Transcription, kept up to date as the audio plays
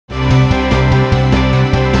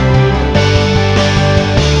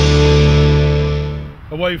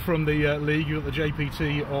away from the league. You've got the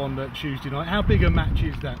JPT on Tuesday night. How big a match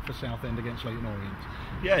is that for Southend against Leyton Orient?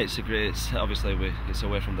 Yeah, it's obviously it's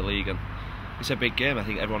away from the league, and it's a big game. I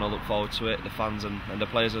think everyone will look forward to it, the fans and the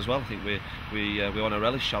players as well. I think we want to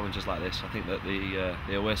relish challenges like this. I think that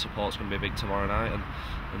the away support's going to be big tomorrow night,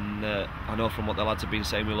 and I know from what the lads have been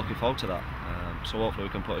saying, we're looking forward to that. So hopefully we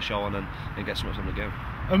can put a show on and get something from the game.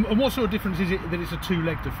 And what sort of difference is it that it's a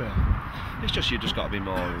two-legged affair? It's just, you just got to be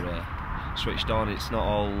more switched on. It's not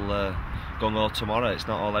all gung-ho tomorrow. It's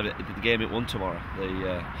not all the game it won tomorrow.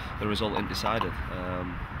 The result isn't decided.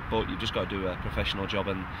 But you've just got to do a professional job,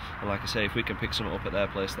 and like I say, if we can pick something up at their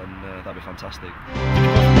place, then that'd be fantastic.